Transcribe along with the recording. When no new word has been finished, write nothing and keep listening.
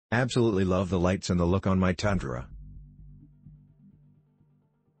Absolutely love the lights and the look on my Tundra.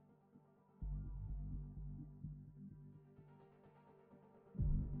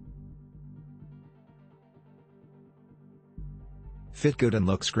 Fit good and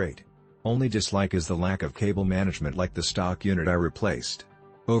looks great. Only dislike is the lack of cable management like the stock unit I replaced.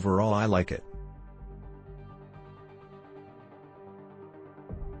 Overall I like it.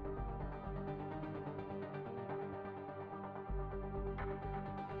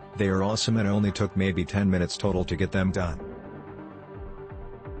 They are awesome and only took maybe 10 minutes total to get them done.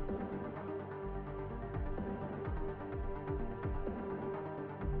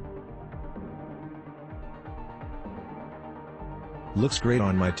 Looks great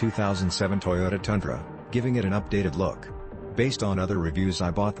on my 2007 Toyota Tundra, giving it an updated look. Based on other reviews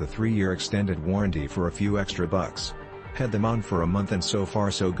I bought the 3-year extended warranty for a few extra bucks. Had them on for a month and so far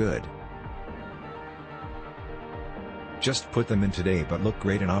so good. Just put them in today but look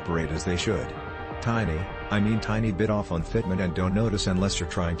great and operate as they should. Tiny bit off on fitment and don't notice unless you're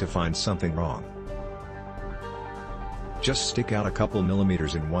trying to find something wrong. Just stick out a couple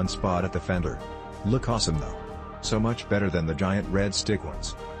millimeters in one spot at the fender. Look awesome though. So much better than the giant red stick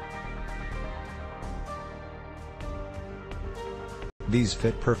ones. These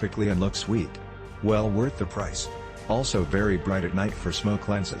fit perfectly and look sweet. Well worth the price. Also very bright at night for smoke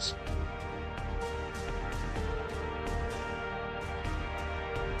lenses.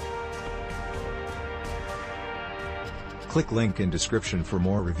 Click link in description for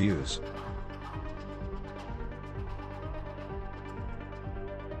more reviews.